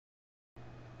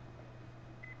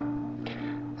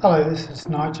Hello, this is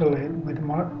Nigel with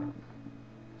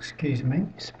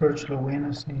Spiritual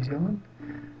Awareness New Zealand.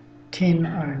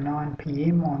 10:09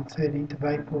 p.m. on 13th of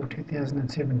April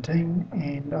 2017,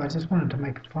 and I just wanted to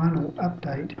make a final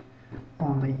update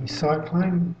on the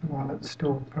cyclone while it's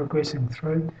still progressing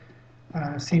through.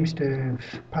 Seems to have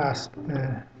passed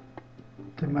the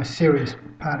most serious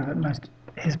part of it.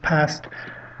 Has passed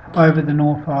over the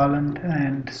North Island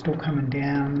and still coming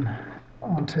down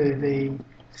onto the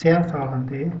South Island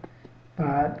there,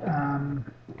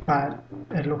 but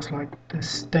it looks like the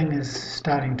sting is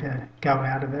starting to go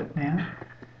out of it now.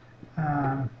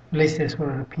 At least that's what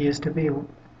it appears to be.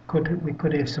 We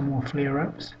could have some more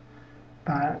flare-ups,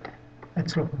 but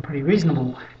it's looking pretty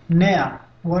reasonable. Now,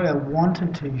 what I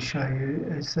wanted to show you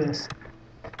is this,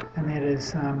 and that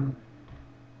is on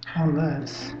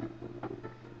this,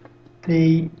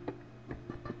 the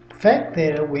fact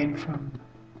that it went from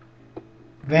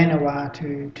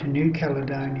Vanuatu to New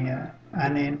Caledonia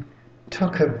and then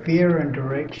took a veering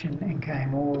direction and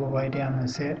came all the way down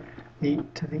to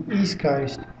the east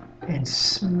coast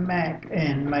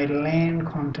and made land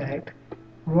contact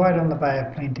right on the Bay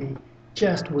of Plenty,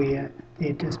 just where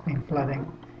there'd just been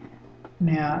flooding.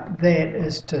 Now that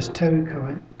is just too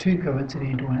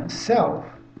coincidental in itself,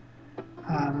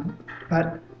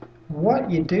 but what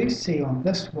you do see on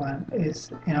this one is,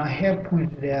 and I have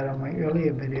pointed out on my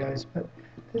earlier videos, but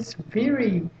this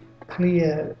very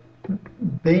clear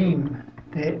beam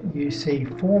that you see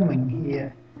forming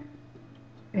here,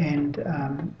 and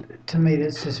to me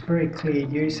that's just very clear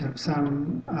use of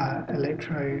some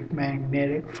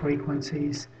electromagnetic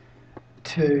frequencies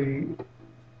to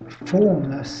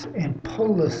form this and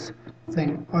pull this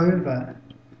thing over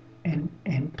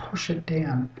and push it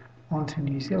down onto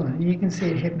New Zealand. You can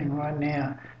see it happening right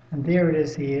now, and there it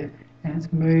is here, and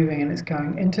it's moving and it's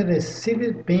going into this. See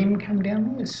the beam come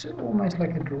down there? It's almost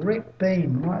like a direct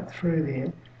beam right through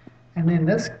there, and then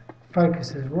this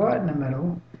focuses right in the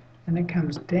middle, and it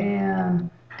comes down,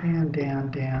 down,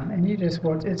 down, down, and you just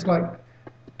watch. It's like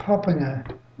popping a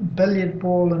billiard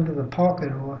ball into the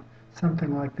pocket or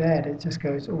something like that. It just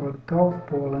goes, or a golf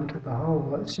ball into the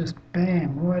hole. It's just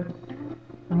bam, right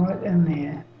in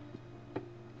there.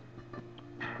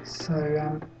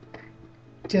 So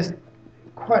just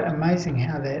quite amazing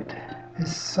how that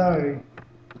is so.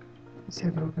 Let's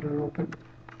have a look at it a little bit.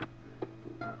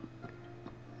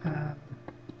 I'm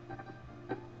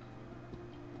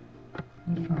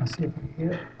just trying to see if I can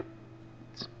get it.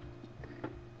 It's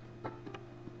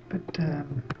a bit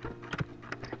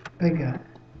bigger.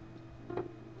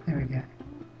 There we go.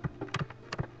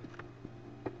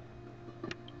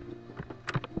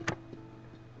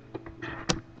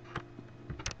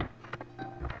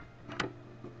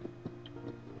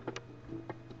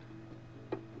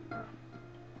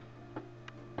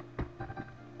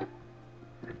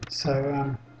 So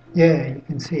yeah, you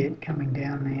can see it coming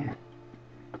down there,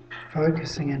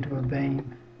 focusing into a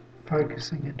beam,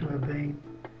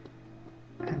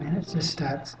 and then it just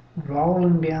starts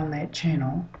rolling down that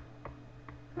channel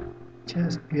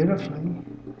just beautifully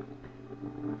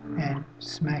and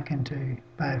smack into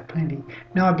Bay of Plenty.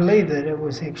 Now I believe that it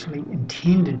was actually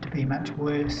intended to be much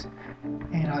worse,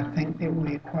 and I think that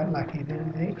we're quite lucky that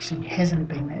it actually hasn't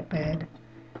been that bad,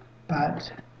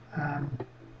 but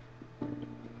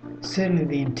certainly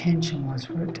the intention was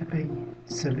for it to be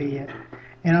severe,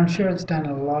 and I'm sure it's done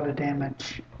a lot of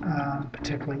damage,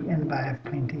 particularly in Bay of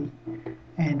Plenty,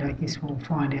 and I guess we'll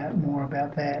find out more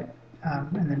about that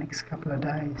in the next couple of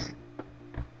days.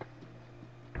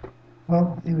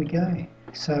 Well, there we go.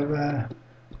 So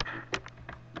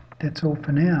that's all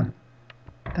for now.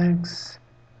 Thanks.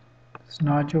 It's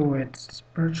Nigel at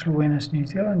Spiritual Awareness New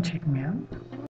Zealand. Check me out.